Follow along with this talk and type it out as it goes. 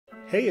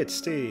Hey, it's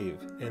Steve.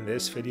 In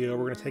this video,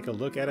 we're going to take a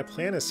look at a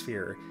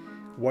planisphere,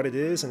 what it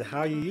is and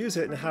how you use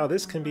it, and how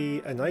this can be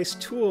a nice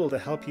tool to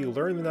help you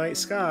learn the night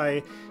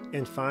sky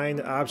and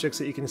find objects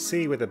that you can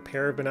see with a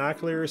pair of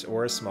binoculars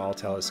or a small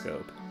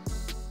telescope.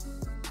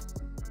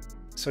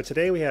 So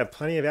today we have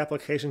plenty of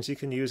applications you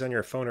can use on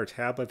your phone or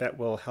tablet that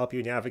will help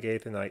you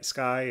navigate the night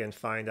sky and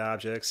find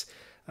objects.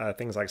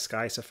 Things like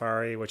Sky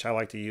Safari, which I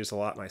like to use a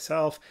lot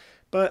myself,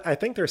 but I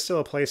think there's still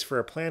a place for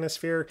a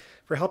planisphere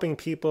for helping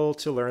people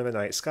to learn the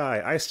night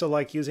sky. I still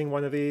like using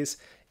one of these,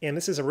 and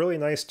this is a really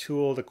nice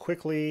tool to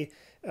quickly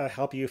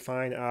help you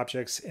find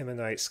objects in the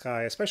night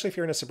sky, especially if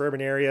you're in a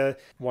suburban area.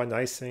 One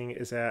nice thing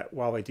is that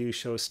while they do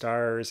show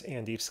stars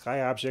and deep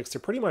sky objects, they're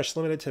pretty much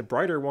limited to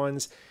brighter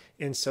ones,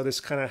 and so this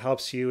kind of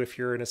helps you if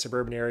you're in a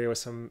suburban area with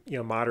some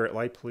moderate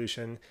light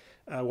pollution.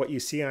 What you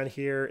see on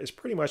here is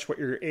pretty much what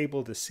you're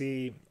able to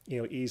see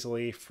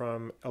easily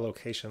from a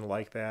location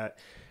like that.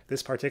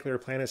 This particular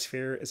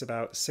planisphere is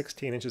about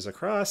 16 inches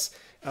across,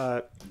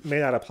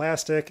 made out of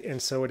plastic, and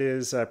so it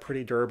is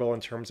pretty durable in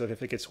terms of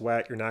if it gets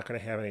wet, you're not going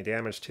to have any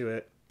damage to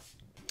it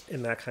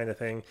and that kind of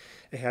thing.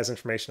 It has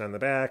information on the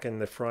back, and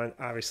the front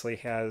obviously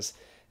has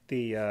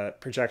the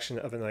projection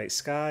of the night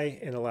sky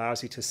and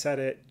allows you to set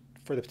it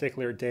for the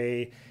particular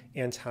day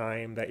and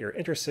time that you're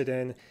interested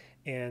in,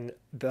 and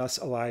thus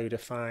allow you to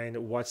find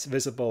what's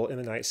visible in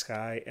the night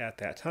sky at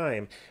that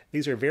time.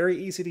 These are very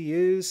easy to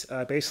use.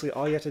 Basically,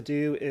 all you have to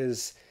do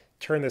is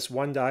turn this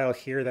one dial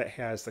here that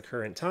has the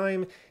current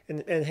time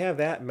and have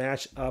that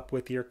match up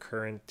with your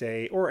current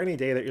day or any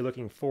day that you're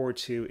looking forward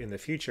to in the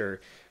future.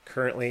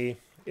 Currently,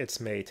 it's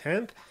May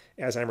 10th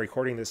as I'm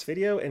recording this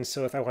video, and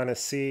so if I want to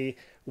see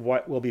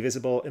what will be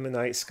visible in the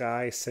night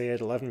sky, say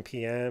at 11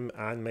 p.m.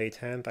 on May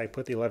 10th, I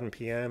put the 11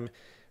 p.m.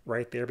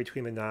 right there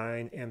between the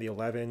 9 and the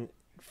 11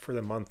 for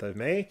the month of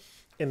May.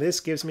 And this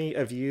gives me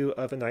a view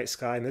of the night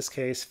sky, in this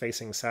case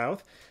facing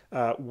south,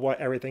 what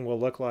everything will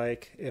look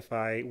like if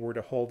I were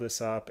to hold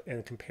this up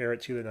and compare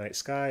it to the night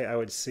sky. I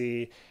would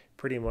see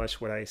pretty much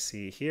what I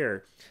see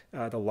here.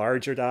 The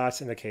larger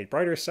dots indicate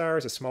brighter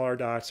stars, the smaller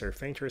dots are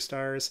fainter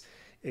stars.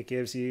 It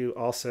gives you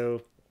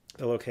also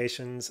the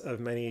locations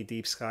of many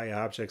deep sky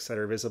objects that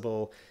are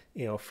visible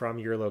from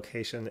your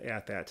location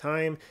at that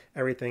time.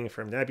 Everything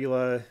from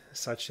nebula,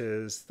 such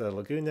as the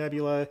Lagoon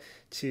Nebula,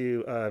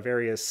 to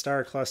various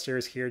star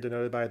clusters here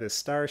denoted by this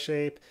star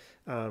shape,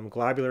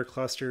 globular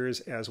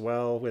clusters as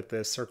well with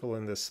this circle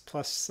and this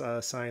plus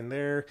sign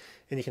there.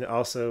 And you can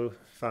also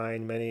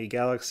find many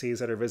galaxies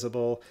that are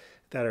visible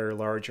that are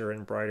larger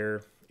and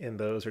brighter, and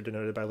those are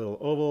denoted by little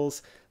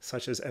ovals,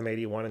 such as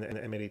M81 and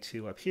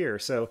M82 up here.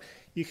 So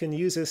you can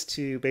use this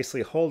to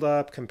basically hold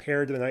up,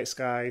 compare to the night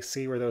sky,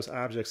 see where those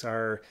objects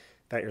are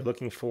that you're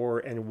looking for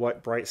and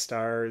what bright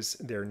stars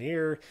they're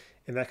near,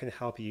 and that can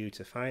help you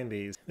to find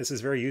these. This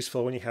is very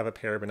useful when you have a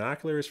pair of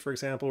binoculars, for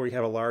example, where you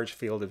have a large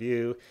field of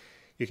view.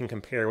 You can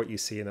compare what you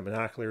see in the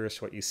binoculars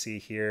to what you see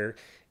here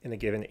in a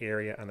given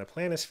area on the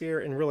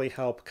planisphere and really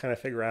help kind of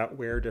figure out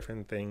where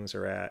different things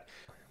are at.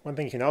 One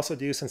thing you can also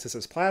do, since this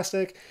is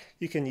plastic,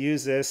 you can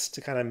use this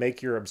to kind of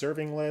make your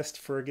observing list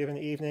for a given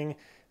evening.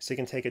 So you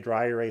can take a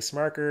dry erase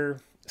marker,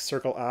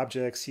 circle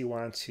objects you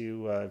want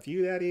to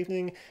view that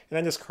evening, and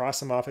then just cross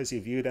them off as you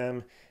view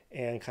them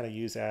and kind of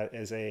use that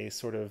as a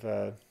sort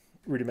of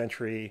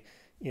rudimentary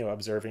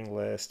observing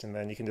list, and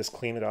then you can just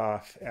clean it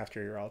off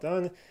after you're all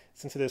done,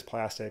 since it is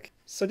plastic.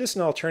 So just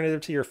an alternative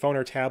to your phone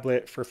or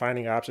tablet for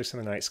finding objects in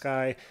the night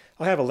sky.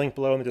 I'll have a link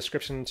below in the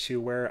description to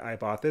where I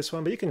bought this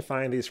one, but you can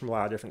find these from a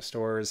lot of different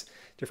stores,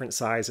 different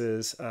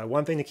sizes.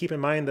 One thing to keep in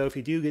mind though, if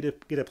you do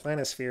get a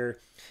planisphere,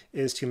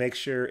 is to make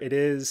sure it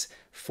is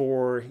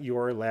for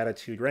your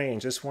latitude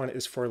range. This one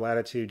is for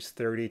latitudes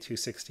 30 to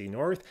 60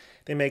 north.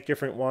 They make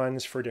different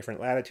ones for different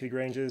latitude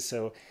ranges,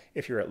 so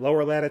if you're at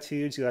lower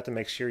latitudes, you'll have to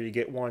make sure you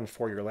get one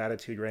for your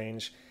latitude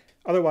range.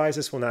 Otherwise,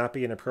 this will not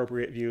be an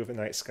appropriate view of the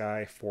night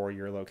sky for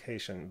your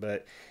location.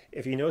 But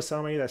if you know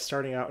somebody that's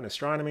starting out in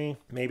astronomy,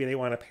 maybe they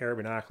want a pair of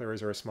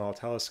binoculars or a small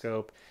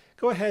telescope,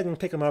 go ahead and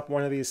pick them up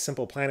one of these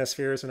simple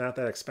planispheres. They're not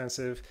that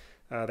expensive.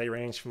 They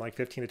range from like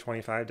 $15 to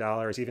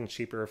 $25, even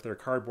cheaper if they're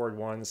cardboard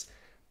ones.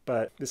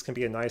 But this can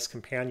be a nice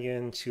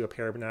companion to a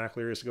pair of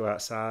binoculars to go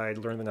outside,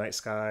 learn the night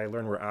sky,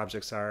 learn where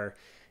objects are,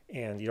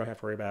 and you don't have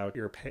to worry about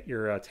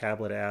your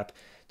tablet app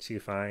to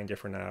find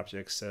different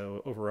objects.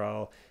 So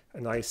overall,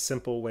 a nice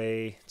simple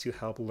way to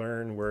help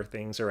learn where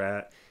things are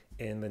at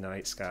in the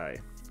night sky.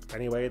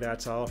 Anyway,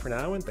 that's all for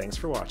now, and thanks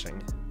for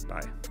watching.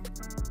 Bye.